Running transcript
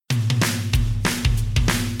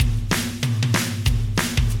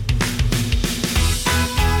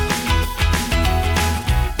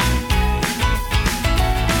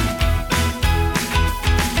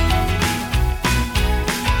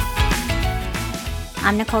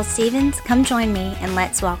I'm Nicole Stevens. Come join me and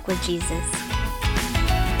let's walk with Jesus.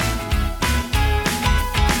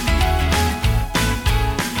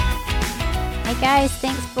 Hey guys,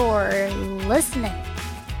 thanks for listening,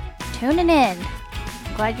 tuning in.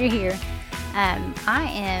 I'm glad you're here.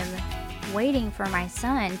 I am waiting for my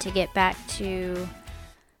son to get back to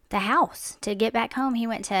the house, to get back home. He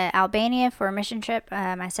went to Albania for a mission trip,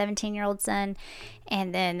 my 17-year-old son,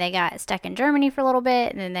 and then they got stuck in Germany for a little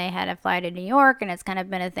bit, and then they had to fly to New York, and it's kind of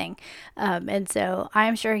been a thing. And so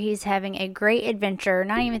I'm sure he's having a great adventure,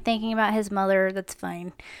 not even thinking about his mother. That's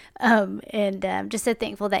fine. And just so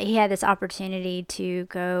thankful that he had this opportunity to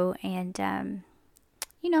go and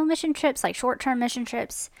mission trips, like short-term mission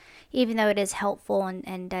trips, even though it is helpful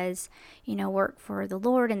and does, work for the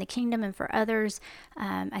Lord and the kingdom and for others.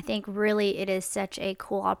 I think really it is such a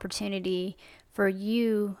cool opportunity for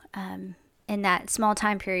you in that small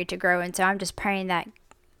time period to grow. And so I'm just praying that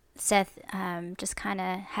Seth just kind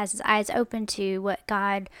of has his eyes open to what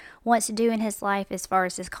God wants to do in his life as far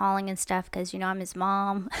as his calling and stuff, because, I'm his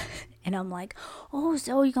mom and I'm like, oh,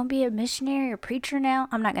 so you're going to be a missionary or preacher now?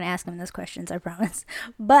 I'm not going to ask him those questions, I promise.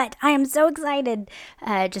 But I am so excited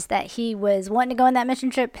just that he was wanting to go on that mission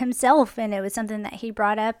trip himself, and it was something that he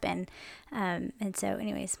brought up. And so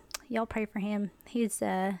anyways, y'all pray for him. He's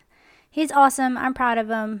awesome. I'm proud of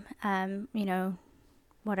him.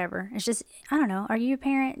 Whatever. It's just, I don't know. Are you a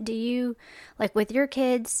parent? Do you, like with your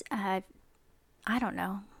kids, I don't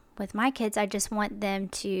know. With my kids, I just want them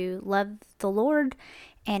to love the Lord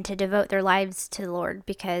and to devote their lives to the Lord,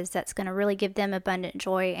 because that's going to really give them abundant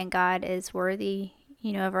joy, and God is worthy,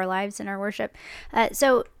 of our lives and our worship.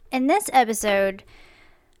 So in this episode,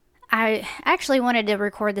 I actually wanted to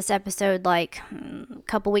record this episode like a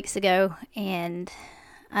couple weeks ago, and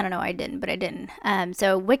I don't know, I didn't, but I didn't.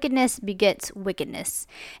 So wickedness begets wickedness.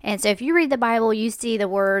 And so if you read the Bible, you see the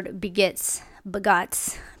word begets,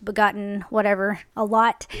 begots, begotten, whatever, a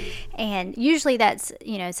lot. And usually that's,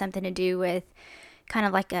 something to do with kind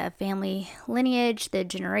of like a family lineage, the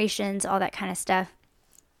generations, all that kind of stuff.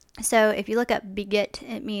 So if you look up beget,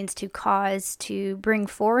 it means to cause, to bring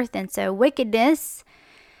forth. And so wickedness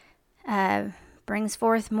brings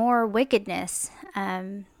forth more wickedness.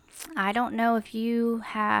 I don't know if you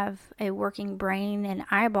have a working brain and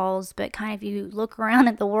eyeballs, but kind of if you look around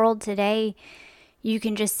at the world today, you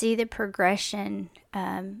can just see the progression.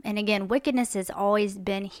 And again, wickedness has always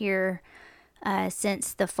been here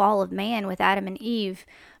since the fall of man with Adam and Eve.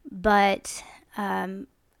 But in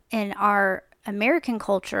our American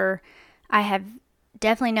culture, I have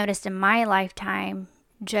definitely noticed in my lifetime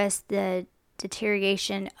just the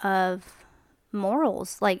deterioration of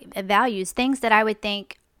morals, like values, things that I would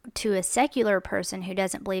think to a secular person who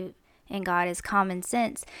doesn't believe in God is common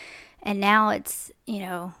sense. And now it's,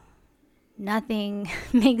 nothing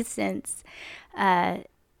makes sense. And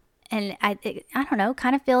I don't know,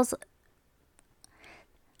 kind of feels,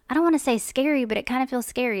 I don't want to say scary, but it kind of feels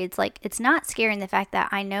scary. It's like, it's not scary in the fact that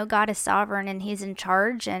I know God is sovereign and he's in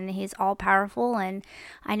charge and he's all powerful, and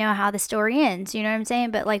I know how the story ends, you know what I'm saying?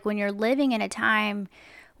 But like when you're living in a time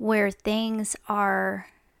where things are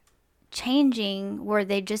changing, where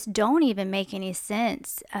they just don't even make any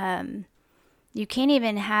sense. You can't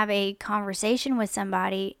even have a conversation with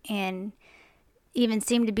somebody and even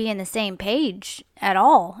seem to be in the same page at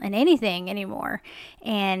all in anything anymore.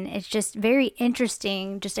 And it's just very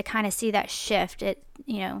interesting just to kind of see that shift.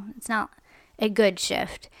 It's not a good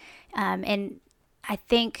shift. And I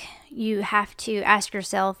think you have to ask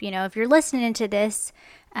yourself, if you're listening to this,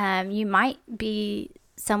 you might be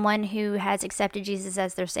someone who has accepted Jesus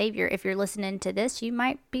as their Savior. If you're listening to this, you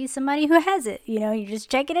might be somebody who has it. You're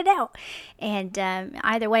just checking it out. And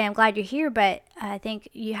either way, I'm glad you're here, but I think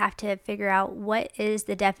you have to figure out what is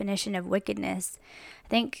the definition of wickedness. I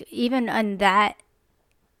think even on that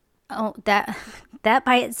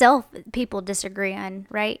by itself, people disagree on,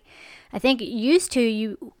 right? I think used to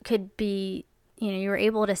you could be, you were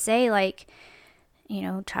able to say like,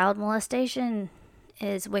 child molestation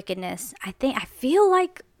is wickedness. I feel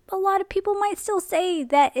like a lot of people might still say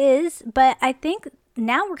that is, but I think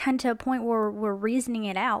now we're kind of to a point where we're reasoning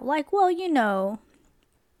it out. Like, well,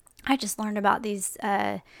 I just learned about these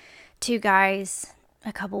two guys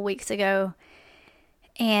a couple weeks ago,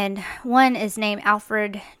 and one is named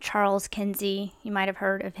Alfred Charles Kinsey. You might have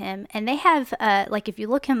heard of him, and they have if you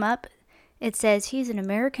look him up, it says he's an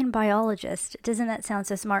American biologist. Doesn't that sound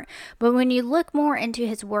so smart? But when you look more into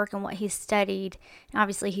his work and what he studied,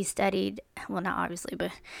 obviously he studied, well, not obviously, but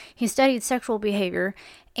he studied sexual behavior,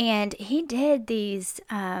 and he did these,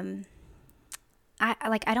 I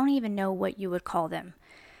don't even know what you would call them.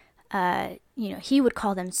 He would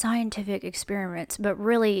call them scientific experiments, but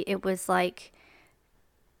really it was like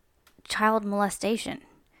child molestation.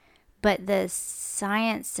 But the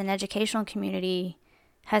science and educational community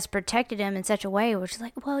has protected him in such a way, which is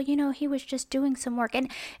like, well, he was just doing some work. And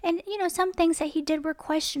some things that he did were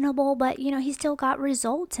questionable, but, he still got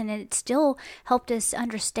results, and it still helped us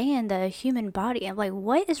understand the human body. I'm like,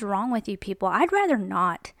 what is wrong with you people? I'd rather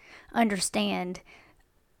not understand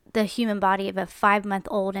the human body of a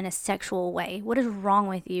 5-month-old in a sexual way. What is wrong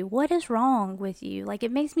with you? What is wrong with you? Like,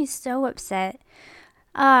 it makes me so upset.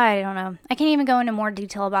 I don't know. I can't even go into more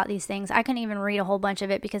detail about these things. I couldn't even read a whole bunch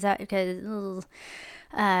of it because it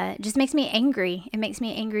just makes me angry. It makes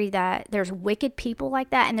me angry that there's wicked people like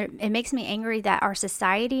that, and it makes me angry that our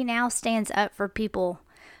society now stands up for people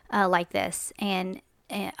like this. And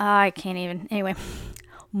I can't even. Anyway,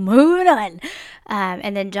 moving on.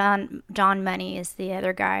 And then John Money is the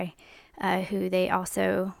other guy who they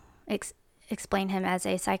also explain him as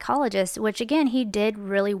a psychologist, which again, he did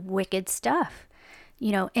really wicked stuff,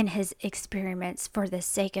 in his experiments for the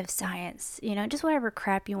sake of science, just whatever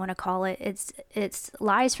crap you want to call it. It's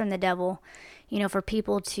lies from the devil, for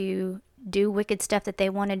people to do wicked stuff that they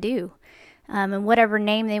want to do, and whatever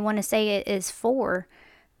name they want to say it is for,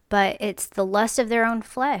 but it's the lust of their own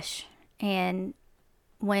flesh. And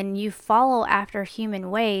when you follow after human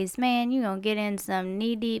ways, man, you're going to get in some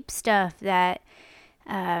knee-deep stuff that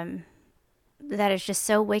is just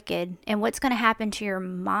so wicked. And what's going to happen to your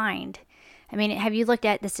mind? I mean, have you looked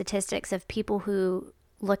at the statistics of people who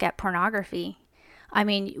look at pornography? I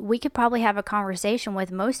mean, we could probably have a conversation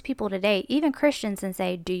with most people today, even Christians, and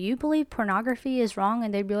say, do you believe pornography is wrong?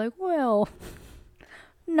 And they'd be like, well,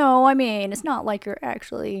 no, I mean, it's not like you're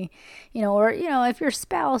actually, or, if your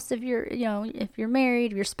spouse, if you're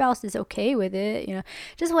married, if your spouse is okay with it,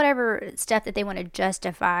 just whatever stuff that they want to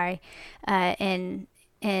justify, and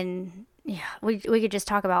yeah, we could just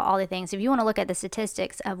talk about all the things. If you want to look at the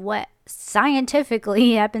statistics of what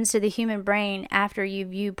scientifically happens to the human brain after you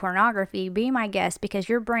view pornography, be my guest, because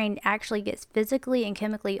your brain actually gets physically and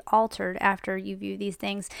chemically altered after you view these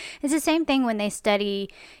things. It's the same thing when they study,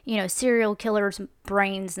 serial killers'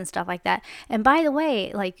 brains and stuff like that. And by the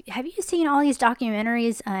way, like, have you seen all these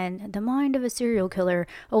documentaries on the mind of a serial killer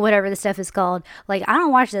or whatever the stuff is called? Like, I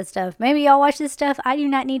don't watch that stuff. Maybe y'all watch this stuff. I do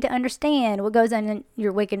not need to understand what goes on in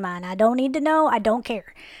your wicked mind. I don't need to know. I don't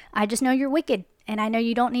care. I just know you're wicked. And I know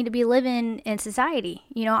you don't need to be living in society.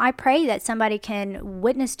 I pray that somebody can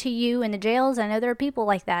witness to you in the jails. I know there are people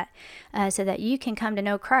like that, so that you can come to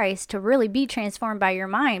know Christ, to really be transformed by your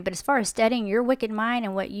mind. But as far as studying your wicked mind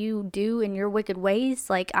and what you do in your wicked ways,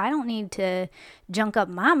 like, I don't need to junk up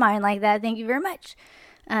my mind like that. Thank you very much.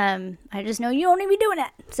 I just know you don't need to be doing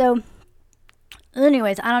that. So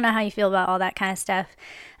anyways, I don't know how you feel about all that kind of stuff.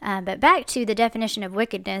 But back to the definition of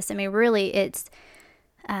wickedness. I mean, really, it's...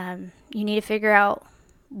 you need to figure out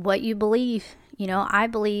what you believe. I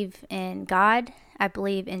believe in God. I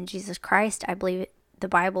believe in Jesus Christ. I believe the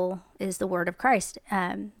Bible is the word of Christ,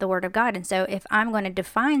 the word of God. And so if I'm going to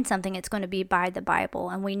define something, it's going to be by the Bible.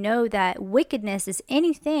 And we know that wickedness is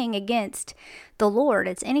anything against the Lord.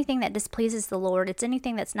 It's anything that displeases the Lord. It's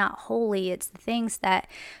anything that's not holy. It's the things that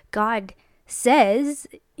God says,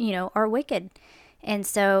 are wicked. And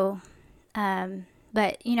so,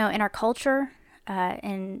 but, in our culture,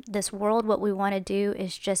 in this world, what we want to do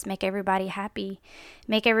is just make everybody happy,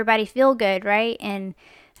 make everybody feel good, right? And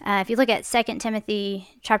if you look at 2 Timothy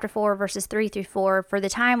chapter 4, verses 3-4, for the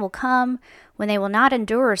time will come when they will not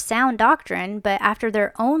endure sound doctrine, but after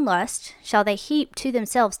their own lust shall they heap to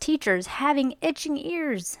themselves teachers having itching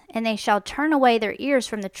ears, and they shall turn away their ears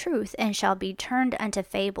from the truth and shall be turned unto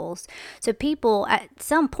fables. So people at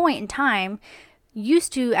some point in time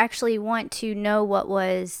used to actually want to know what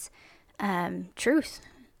was truth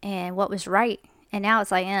and what was right. And now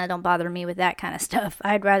it's like, don't bother me with that kind of stuff.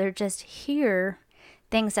 I'd rather just hear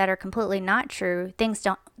things that are completely not true, things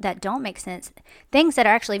that don't make sense, things that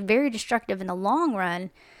are actually very destructive in the long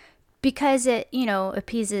run, because it,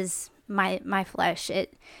 appeases my flesh.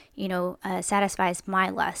 It, satisfies my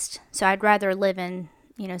lust. So I'd rather live in,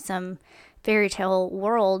 some fairy tale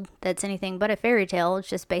world that's anything but a fairy tale. It's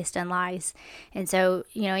just based on lies. And so,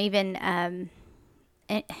 even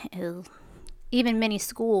many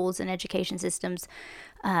schools and education systems,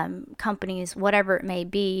 companies, whatever it may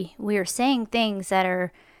be, we are saying things that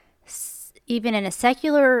are even in a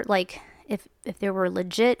secular, like if there were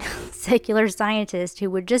legit secular scientists who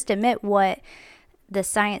would just admit what the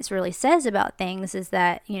science really says about things, is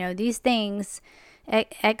that, these things,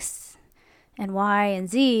 X and Y and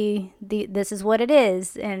Z, this is what it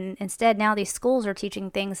is. And instead now these schools are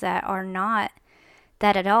teaching things that are not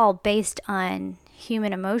that at all, based on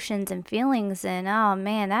human emotions and feelings. And oh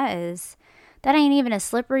man, that ain't even a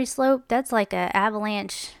slippery slope. That's like a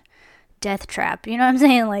avalanche death trap. You know what I'm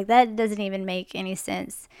saying? Like, that doesn't even make any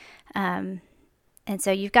sense. And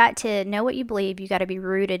so you've got to know what you believe. You got to be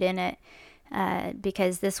rooted in it,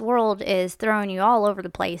 because this world is throwing you all over the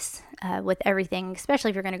place with everything, especially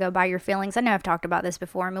if you're going to go by your feelings. I know I've talked about this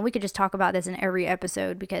before. I mean, we could just talk about this in every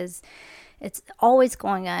episode because it's always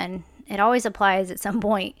going on. It always applies at some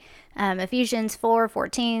point. Ephesians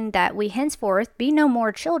 4:14, that we henceforth be no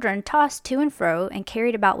more children, tossed to and fro, and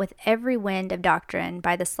carried about with every wind of doctrine,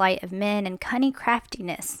 by the sleight of men and cunning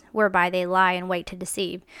craftiness, whereby they lie in wait to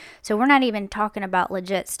deceive. So we're not even talking about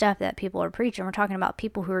legit stuff that people are preaching. We're talking about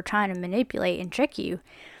people who are trying to manipulate and trick you.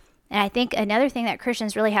 And I think another thing that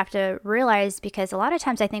Christians really have to realize, because a lot of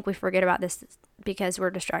times I think we forget about this because we're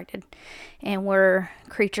distracted, and we're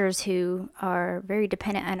creatures who are very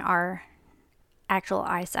dependent on our actual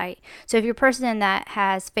eyesight. So if you're a person that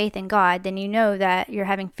has faith in God, then you know that you're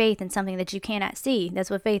having faith in something that you cannot see. That's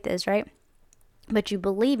what faith is, right? But you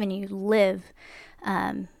believe and you live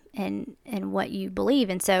in what you believe.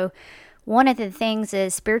 And so one of the things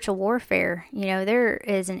is spiritual warfare. You know, there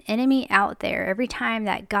is an enemy out there. Every time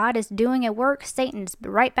that God is doing a work, Satan's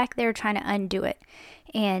right back there trying to undo it,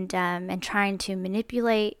 and trying to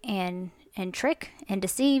manipulate and trick and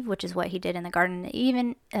deceive, which is what he did in the Garden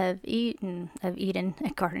of Eden,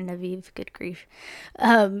 Garden of Eve, good grief,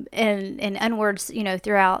 and onwards, you know,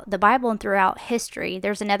 throughout the Bible and throughout history.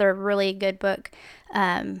 There's another really good book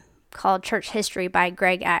called Church History by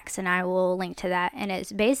Greg Axe, and I will link to that. And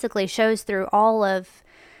it basically shows through all of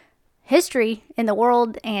history in the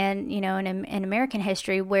world and, you know, in American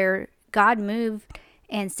history, where God moved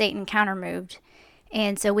and Satan counter-moved.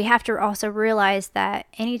 And so we have to also realize that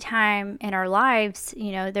anytime in our lives,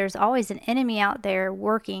 you know, there's always an enemy out there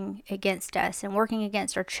working against us and working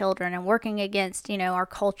against our children and working against, you know, our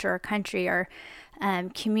culture, our country, our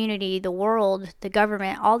community, the world, the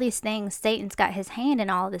government, all these things. Satan's got his hand in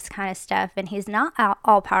all this kind of stuff, and he's not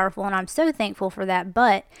all powerful. And I'm so thankful for that.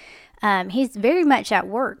 But he's very much at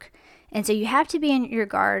work. And so you have to be in your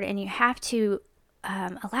guard, and you have to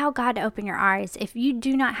allow God to open your eyes. If you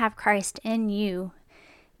do not have Christ in you,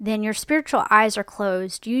 then your spiritual eyes are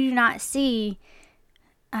closed. You do not see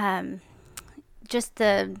just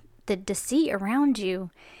the deceit around you.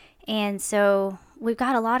 And so we've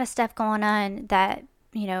got a lot of stuff going on that,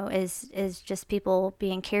 you know, is just people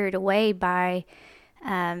being carried away by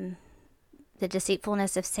the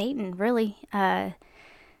deceitfulness of Satan, really.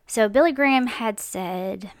 So Billy Graham had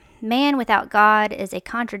said, "Man without God is a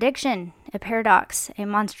contradiction, a paradox, a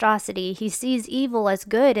monstrosity. He sees evil as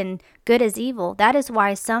good and good as evil. That is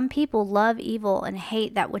why some people love evil and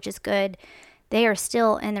hate that which is good. They are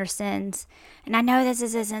still in their sins." And I know this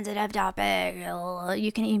is a sensitive topic.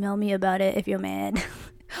 You can email me about it if you're mad.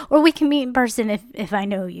 Or we can meet in person if I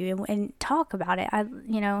know you and talk about it.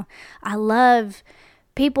 I love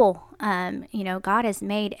people. God has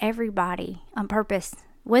made everybody on purpose,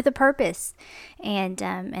 with a purpose, and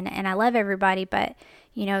I love everybody. But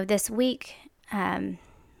this week, when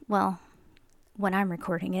I'm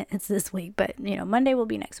recording it, it's this week. But Monday will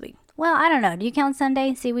be next week. Well, I don't know. Do you count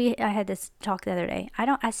Sunday? See, I had this talk the other day.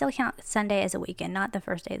 I still count Sunday as a weekend, not the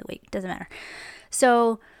first day of the week. Doesn't matter.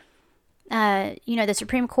 So, the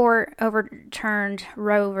Supreme Court overturned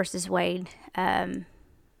Roe versus Wade,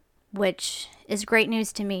 which is great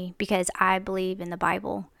news to me because I believe in the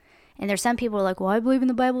Bible. And there's some people who are like, well, I believe in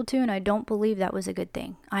the Bible too, and I don't believe that was a good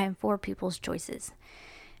thing. I am for people's choices.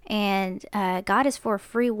 And God is for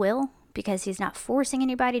free will because he's not forcing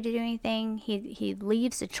anybody to do anything. He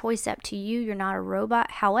leaves the choice up to you. You're not a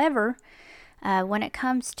robot. However, when it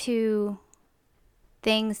comes to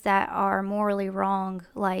things that are morally wrong,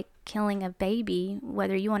 like killing a baby,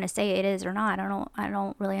 whether you want to say it is or not, I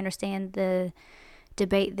don't really understand the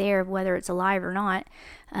debate there of whether it's alive or not,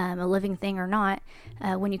 a living thing or not.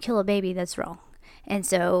 When you kill a baby, that's wrong. And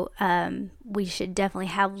so we should definitely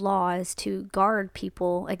have laws to guard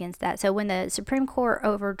people against that. So when the Supreme Court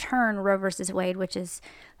overturned Roe versus Wade, which is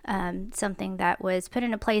something that was put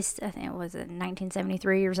into place, I think it was in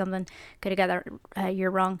 1973 or something, could have got that year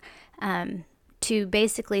wrong, to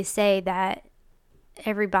basically say that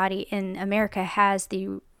everybody in America has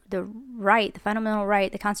the right, the fundamental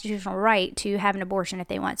right, the constitutional right to have an abortion if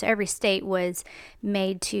they want. So every state was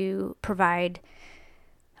made to provide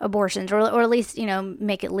abortions, or at least,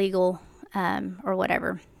 make it legal, or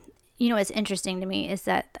whatever. What's interesting to me is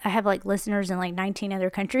that I have listeners in 19 other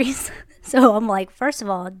countries. So I'm like, first of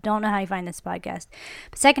all, don't know how you find this podcast.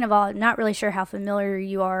 But second of all, I'm not really sure how familiar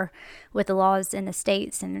you are with the laws in the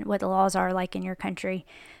states and what the laws are like in your country.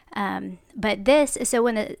 So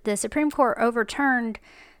when the Supreme Court overturned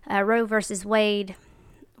Roe versus Wade,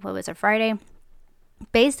 what was it, Friday?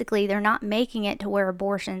 basically they're not making it to where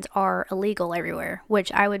abortions are illegal everywhere,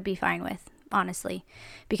 which I would be fine with, honestly,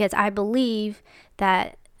 because I believe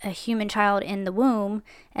that a human child in the womb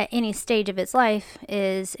at any stage of its life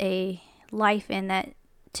is a life, and that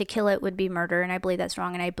to kill it would be murder, and I believe that's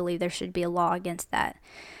wrong, and I believe there should be a law against that.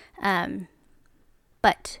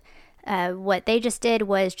 But what they just did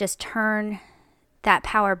was just turn that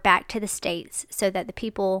power back to the states so that the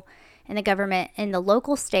people and the government in the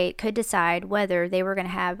local state could decide whether they were going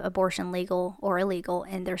to have abortion legal or illegal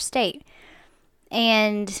in their state.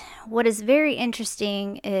 And what is very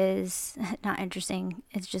interesting is, not interesting,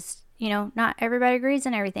 it's just, not everybody agrees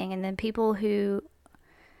on everything. And then people who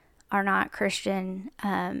are not Christian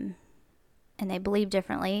and they believe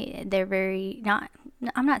differently, they're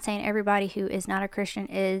I'm not saying everybody who is not a Christian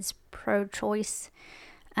is pro-choice,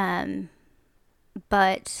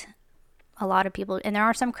 but a lot of people, and there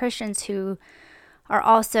are some Christians who are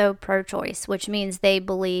also pro-choice, which means they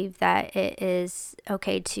believe that it is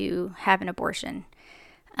okay to have an abortion,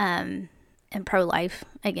 and pro-life,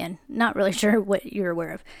 again, not really sure what you're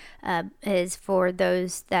aware of, is for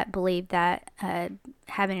those that believe that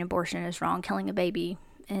having an abortion is wrong, killing a baby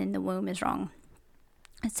in the womb is wrong.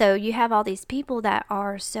 So you have all these people that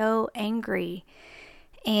are so angry,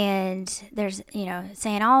 and there's,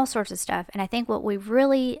 saying all sorts of stuff. And I think what we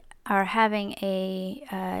really are having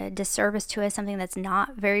a disservice to us, something that's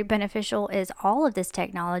not very beneficial, is all of this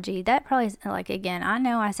technology. That probably is, like, again, I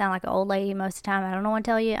know I sound like an old lady most of the time. I don't know what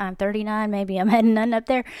to tell you. I'm 39. Maybe I'm heading none up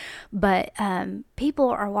there. But people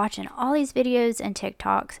are watching all these videos and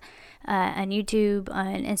TikToks on YouTube,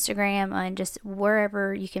 on Instagram, on just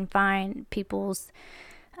wherever you can find people's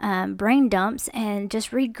brain dumps, and just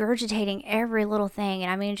regurgitating every little thing.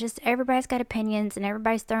 And I mean, just everybody's got opinions and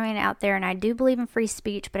everybody's throwing it out there. And I do believe in free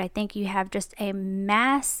speech, but I think you have just a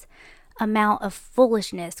mass amount of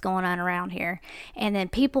foolishness going on around here. And then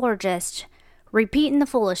people are just repeating the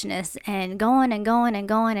foolishness and going and going and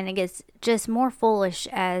going. And it gets just more foolish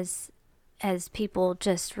as people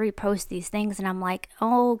just repost these things. And I'm like,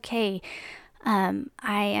 okay,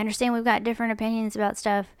 I understand we've got different opinions about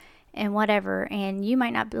stuff and whatever, and you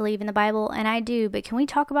might not believe in the Bible, and I do, but can we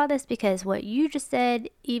talk about this? Because what you just said,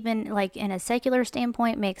 even like in a secular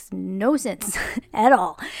standpoint, makes no sense at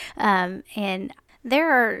all. And there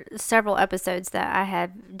are several episodes that I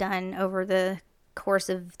have done over the course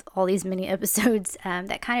of all these mini episodes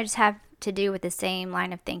that kind of just have to do with the same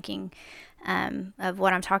line of thinking of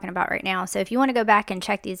what I'm talking about right now. So if you want to go back and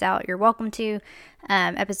check these out, you're welcome to.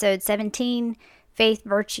 Episode 17, Faith,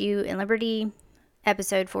 Virtue, and Liberty.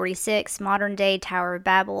 Episode 46, Modern Day Tower of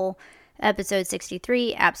Babel. Episode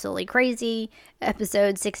 63, Absolutely Crazy.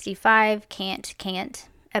 Episode 65, Can't.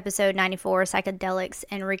 Episode 94, Psychedelics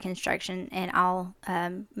and Reconstruction. And I'll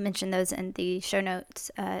mention those in the show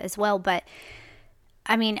notes as well. But,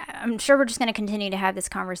 I mean, I'm sure we're just going to continue to have this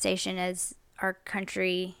conversation as our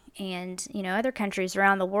country and, other countries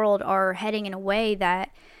around the world are heading in a way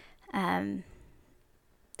that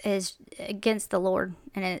is against the Lord,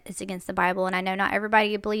 and it's against the Bible. And I know not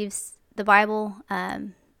everybody believes the Bible,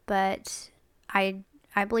 but I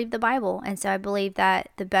believe the Bible, and so I believe that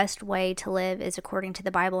the best way to live is according to the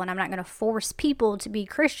Bible. And I'm not going to force people to be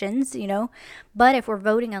Christians, but if we're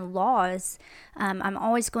voting on laws, I'm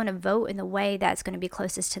always going to vote in the way that's going to be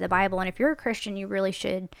closest to the Bible. And if you're a Christian, you really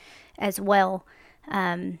should as well.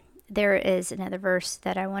 There is another verse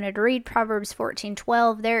that I wanted to read, Proverbs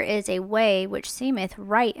 14:12. There is a way which seemeth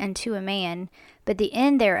right unto a man, but the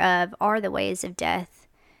end thereof are the ways of death.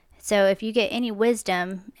 So if you get any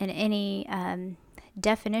wisdom and any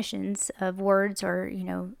definitions of words or,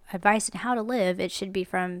 advice on how to live, it should be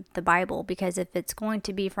from the Bible, because if it's going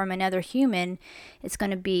to be from another human, it's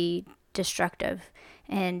going to be destructive.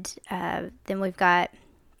 And then we've got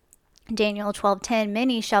Daniel 12:10,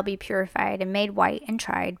 many shall be purified and made white and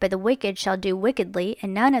tried, but the wicked shall do wickedly,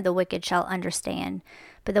 and none of the wicked shall understand,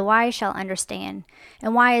 but the wise shall understand.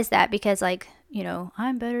 And why is that? Because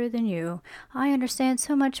I'm better than you. I understand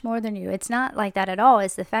so much more than you. It's not like that at all.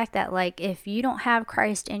 It's the fact that if you don't have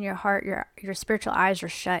Christ in your heart, your spiritual eyes are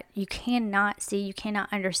shut. You cannot see, you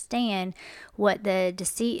cannot understand what the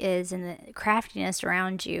deceit is and the craftiness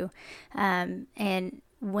around you. And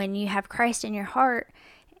when you have Christ in your heart,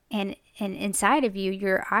 and inside of you,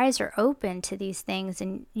 your eyes are open to these things,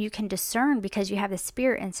 and you can discern because you have the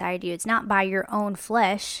Spirit inside you. It's not by your own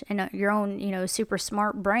flesh and your own, super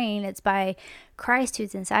smart brain. It's by Christ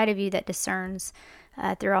who's inside of you that discerns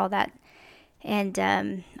through all that. And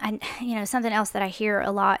something else that I hear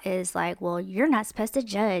a lot is like, well, you're not supposed to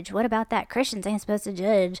judge. What about that? Christians ain't supposed to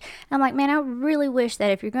judge. And I'm like, man, I really wish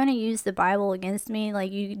that if you're going to use the Bible against me,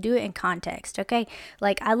 like, you do it in context, okay?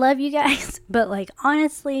 Like, I love you guys, but like,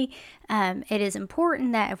 honestly, it is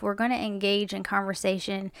important that if we're going to engage in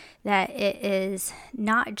conversation, that it is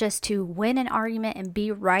not just to win an argument and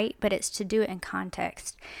be right, but it's to do it in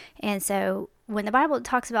context. And so when the Bible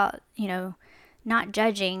talks about, not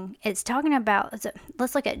judging, it's talking about,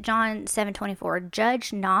 let's look at John 7:24.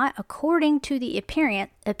 Judge not according to the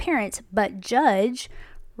appearance, but judge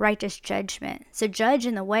righteous judgment. So judge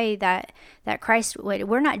in the way that Christ would.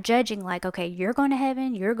 We're not judging like, okay, you're going to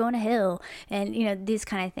heaven, you're going to hell, and these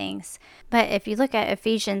kind of things. But if you look at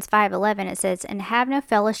Ephesians 5:11, it says, and have no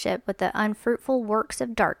fellowship with the unfruitful works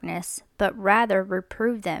of darkness, but rather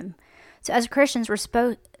reprove them. So as Christians, we're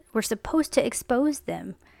supposed to expose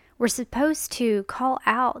them. We're supposed to call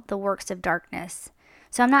out the works of darkness.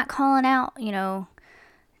 So I'm not calling out,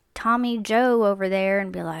 Tommy Joe over there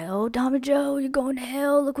and be like, oh, Tommy Joe, you're going to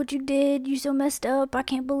hell. Look what you did. You so messed up. I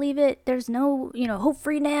can't believe it. There's no, hope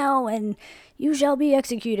for you now, and you shall be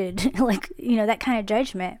executed. Like, that kind of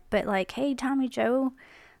judgment. But like, hey, Tommy Joe,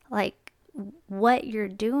 like, what you're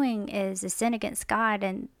doing is a sin against God.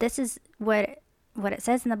 And this is what it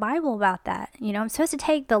says in the Bible about that. I'm supposed to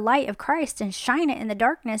take the light of Christ and shine it in the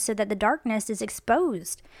darkness so that the darkness is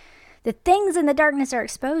exposed. The things in the darkness are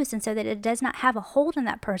exposed, and so that it does not have a hold on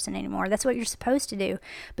that person anymore. That's what you're supposed to do.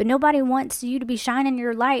 But nobody wants you to be shining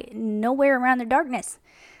your light nowhere around the darkness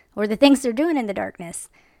or the things they're doing in the darkness,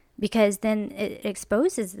 because then it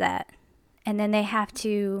exposes that. And then they have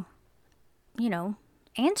to,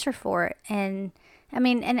 answer for it. And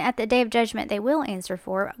at the day of judgment, they will answer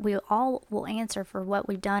for it. We all will answer for what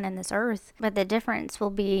we've done in this earth. But the difference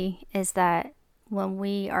is that when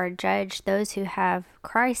we are judged, those who have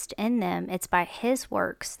Christ in them, it's by His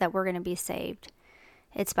works that we're going to be saved.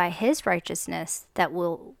 It's by His righteousness that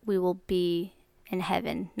we will be in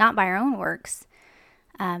heaven, not by our own works.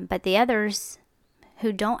 But the others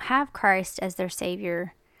who don't have Christ as their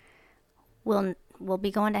Savior will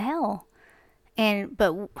be going to hell.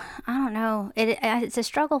 But I don't know. It's a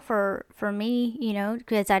struggle for me,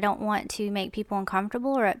 because I don't want to make people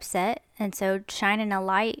uncomfortable or upset. And so shining a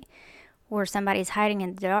light where somebody's hiding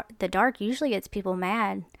in the dark usually gets people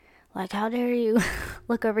mad. Like, how dare you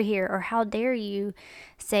look over here? Or how dare you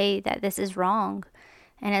say that this is wrong?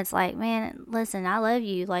 And it's like, man, listen, I love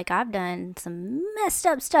you. Like, I've done some messed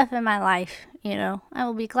up stuff in my life. I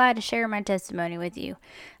will be glad to share my testimony with you.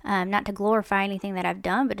 Not to glorify anything that I've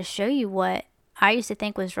done, but to show you what I used to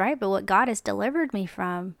think was right, but what God has delivered me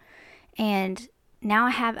from. And now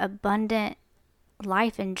I have abundant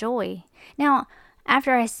life and joy. Now,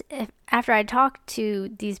 after I talk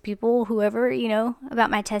to these people, whoever,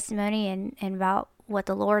 about my testimony and about what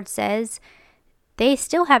the Lord says, they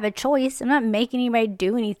still have a choice. I'm not making anybody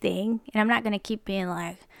do anything. And I'm not going to keep being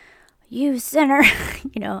like, you sinner,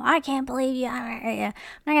 I can't believe you. I'm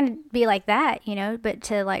not going to be like that, but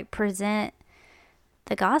to like present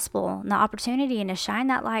the gospel and the opportunity and to shine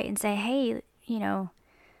that light and say, hey,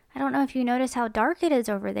 I don't know if you notice how dark it is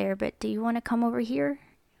over there, but do you want to come over here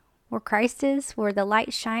where Christ is, where the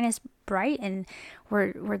light shines bright and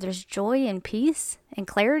where there's joy and peace and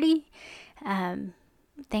clarity?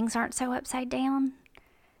 Things aren't so upside down.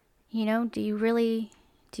 Do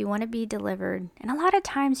you want to be delivered? And a lot of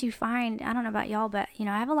times you find, I don't know about y'all, but,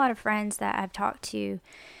 I have a lot of friends that I've talked to,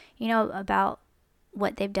 about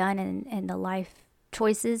what they've done and the life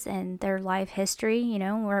choices and their life history.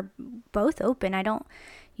 We're both open. I don't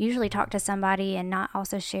usually talk to somebody and not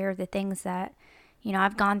also share the things that,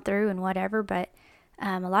 I've gone through and whatever. But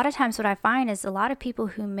a lot of times what I find is a lot of people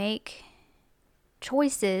who make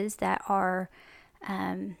choices that are,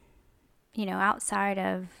 outside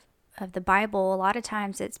of the Bible, a lot of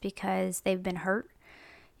times it's because they've been hurt.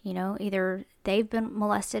 Either they've been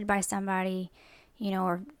molested by somebody,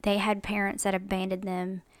 or they had parents that abandoned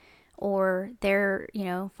them, or their,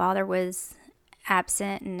 father was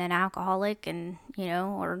absent and an alcoholic and,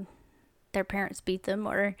 or their parents beat them,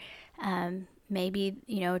 or maybe,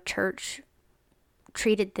 church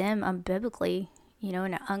treated them unbiblically, in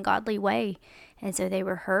an ungodly way. And so they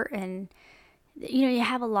were hurt. And, you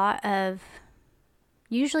have a lot of,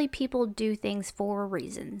 usually people do things for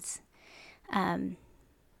reasons. So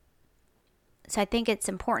I think it's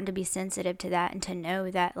important to be sensitive to that and to know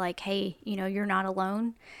that, like, hey, you're not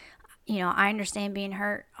alone. I understand being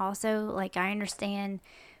hurt also. Like, I understand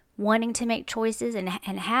wanting to make choices and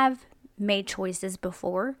have made choices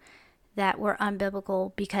before that were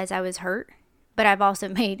unbiblical because I was hurt. But I've also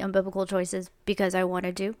made unbiblical choices because I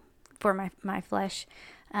wanted to for my flesh.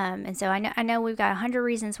 And so I know we've got 100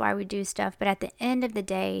 reasons why we do stuff, but at the end of the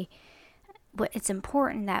day, it's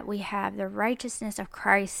important that we have the righteousness of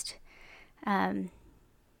Christ in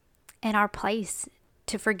our place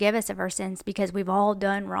to forgive us of our sins, because we've all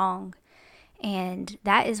done wrong. And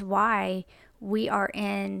that is why we are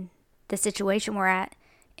in the situation we're at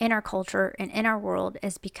in our culture and in our world,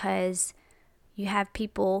 is because you have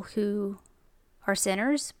people who are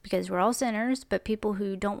sinners, because we're all sinners, but people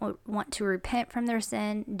who don't want to repent from their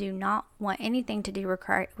sin, do not want anything to do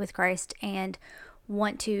with Christ, and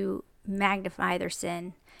want to magnify their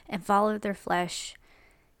sin and follow their flesh.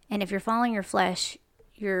 And if you're following your flesh,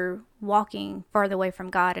 you're walking farther away from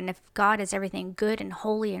God. And if God is everything good and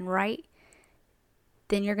holy and right,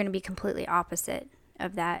 then you're going to be completely opposite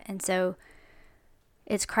of that. And so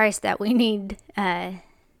it's Christ that we need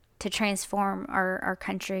to transform our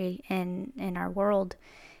country and our world.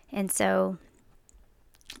 And so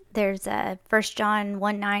there's 1 John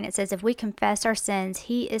 1:9. It says, if we confess our sins,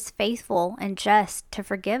 he is faithful and just to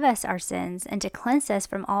forgive us our sins and to cleanse us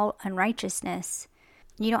from all unrighteousness.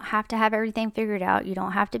 You don't have to have everything figured out. You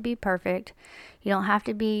don't have to be perfect. You don't have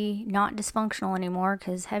to be not dysfunctional anymore,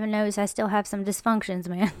 because heaven knows I still have some dysfunctions,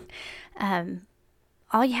 man.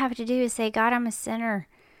 All you have to do is say, God, I'm a sinner.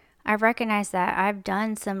 I recognize that I've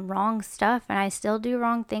done some wrong stuff, and I still do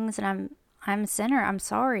wrong things, and I'm a sinner. I'm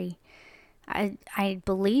sorry. I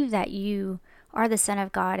believe that you are the Son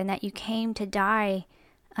of God, and that you came to die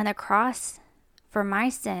on the cross for my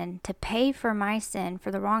sin, to pay for my sin,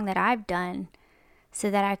 for the wrong that I've done, so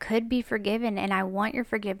that I could be forgiven. And I want your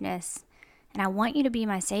forgiveness, and I want you to be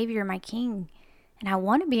my Savior, my King, and I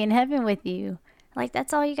want to be in heaven with you. Like,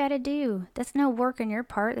 that's all you got to do. That's no work on your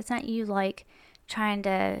part. That's not you like trying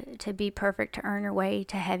to be perfect to earn your way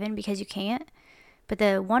to heaven, because you can't. But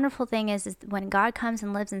the wonderful thing is when God comes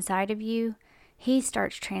and lives inside of you, he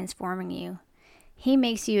starts transforming you. He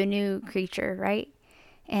makes you a new creature, right?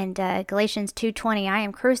 And Galatians 2:20, I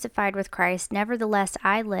am crucified with Christ. Nevertheless,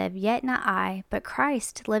 I live, yet not I, but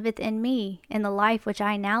Christ liveth in me. In the life which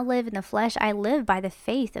I now live in the flesh, I live by the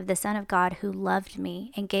faith of the Son of God, who loved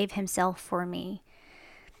me and gave himself for me.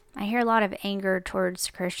 I hear a lot of anger towards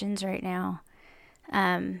Christians right now.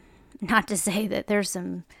 Not to say that there's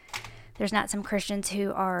not some Christians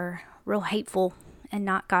who are real hateful and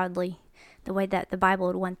not godly, the way that the Bible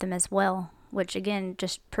would want them as well, which again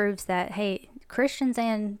just proves that, hey, Christians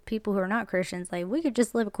and people who are not Christians, like, we could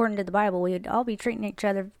just live according to the Bible. We would all be treating each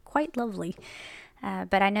other quite lovely.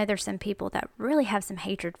 But I know there's some people that really have some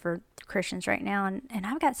hatred for Christians right now, and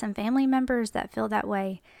I've got some family members that feel that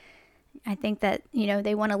way. I think that,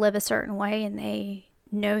 they want to live a certain way, and they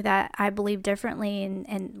know that I believe differently,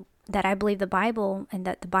 and that I believe the Bible, and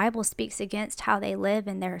that the Bible speaks against how they live,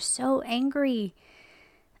 and they're so angry,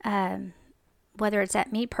 whether it's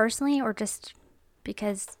at me personally or just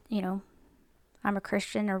because, I'm a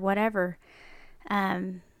Christian or whatever.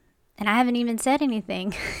 And I haven't even said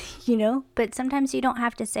anything, but sometimes you don't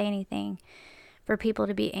have to say anything for people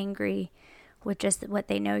to be angry with just what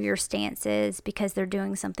they know your stance is, because they're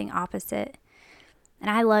doing something opposite. And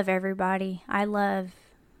I love everybody. I love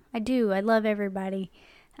everybody.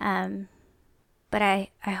 But I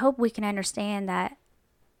hope we can understand that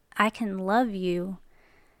I can love you,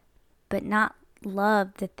 but not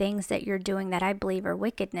love the things that you're doing that I believe are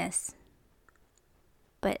wickedness.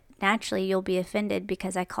 But naturally you'll be offended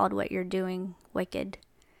because I called what you're doing wicked.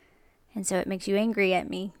 And so it makes you angry at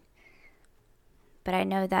me. But I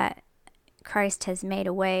know that Christ has made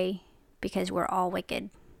a way, because we're all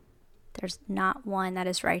wicked. There's not one that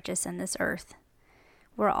is righteous in this earth.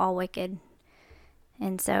 We're all wicked.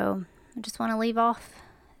 And so I just want to leave off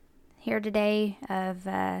here today of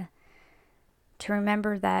to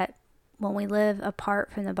remember that when we live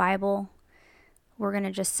apart from the Bible, we're going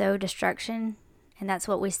to just sow destruction. And that's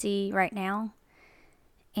what we see right now.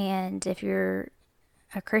 And if you're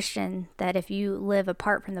a Christian, that if you live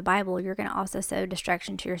apart from the Bible, you're going to also sow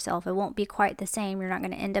destruction to yourself. It won't be quite the same. You're not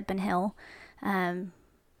going to end up in hell.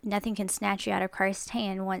 Nothing can snatch you out of Christ's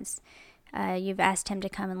hand once you've asked him to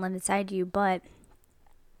come and live inside you. But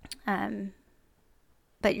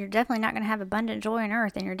you're definitely not going to have abundant joy on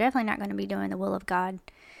earth, and you're definitely not going to be doing the will of God.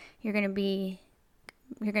 You're going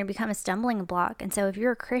to become a stumbling block. And so if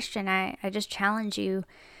you're a Christian, I just challenge you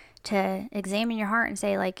to examine your heart and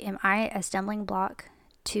say, like, am I a stumbling block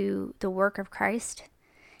to the work of Christ?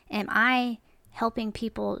 Am I helping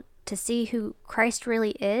people to see who Christ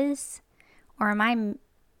really is? Or am I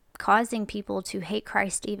causing people to hate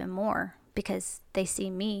Christ even more because they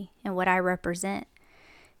see me and what I represent?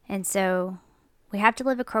 And so we have to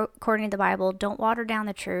live according to the Bible. Don't water down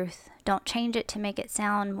the truth. Don't change it to make it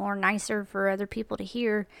sound more nicer for other people to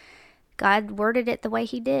hear. God worded it the way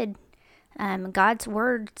he did. God's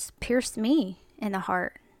words pierced me in the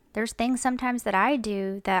heart. There's things sometimes that I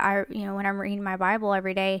do that when I'm reading my Bible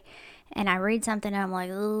every day and I read something and I'm like,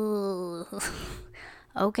 ooh,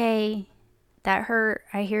 okay, that hurt.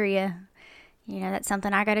 I hear you. That's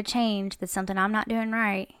something I got to change. That's something I'm not doing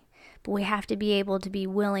right. But we have to be able to be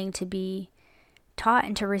willing to be taught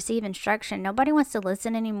and to receive instruction. Nobody wants to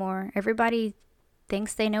listen anymore. Everybody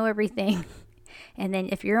thinks they know everything. And then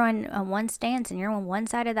if you're on one stance and you're on one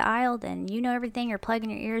side of the aisle, then you know everything. You're plugging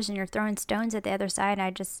your ears and you're throwing stones at the other side.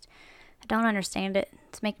 I don't understand it.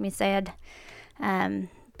 It's making me sad.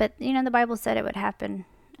 But the Bible said it would happen.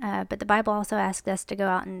 But the Bible also asks us to go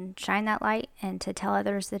out and shine that light and to tell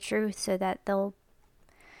others the truth so that they'll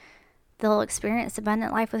experience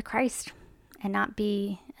abundant life with Christ and not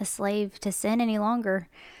be a slave to sin any longer.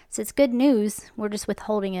 So it's good news. We're just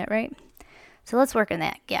withholding it, right? So let's work on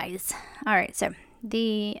that, guys. All right, so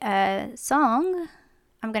the song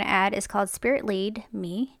I'm going to add is called Spirit Lead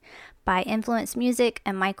Me by Influence Music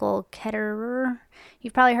and Michael Ketterer.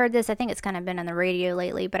 You've probably heard this. I think it's kind of been on the radio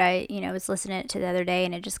lately, but I was listening to it the other day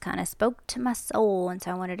and it just kind of spoke to my soul, and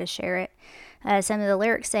so I wanted to share it. Some of the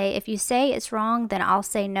lyrics say, if you say it's wrong, then I'll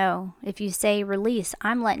say no. If you say release,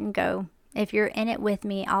 I'm letting go. If you're in it with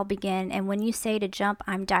me, I'll begin. And when you say to jump,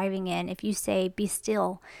 I'm diving in. If you say be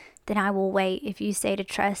still, then I will wait. If you say to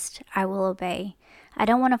trust, I will obey. I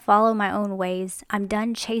don't want to follow my own ways. I'm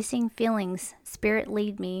done chasing feelings. Spirit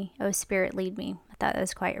lead me. Oh, Spirit lead me. I thought that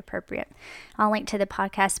was quite appropriate. I'll link to the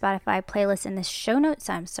podcast Spotify playlist in the show notes.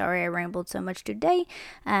 I'm sorry I rambled so much today.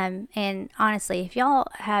 And honestly, if y'all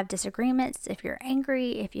have disagreements, if you're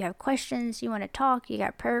angry, if you have questions, you want to talk, you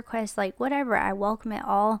got prayer requests, like whatever, I welcome it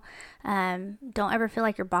all. Don't ever feel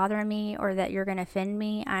like you're bothering me or that you're going to offend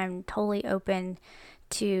me. I'm totally open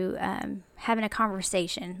to having a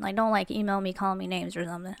conversation. Like, don't email me calling me names or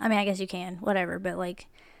something. I mean, I guess you can, whatever, but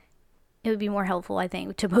it would be more helpful, I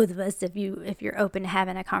think, to both of us if you're open to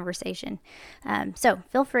having a conversation. So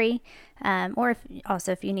feel free, or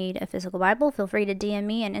if you need a physical Bible, feel free to DM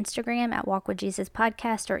me on Instagram at Walk with Jesus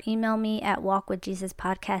Podcast or email me at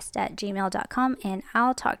walkwithjesuspodcast@gmail.com, and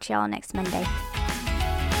I'll talk to y'all next Monday.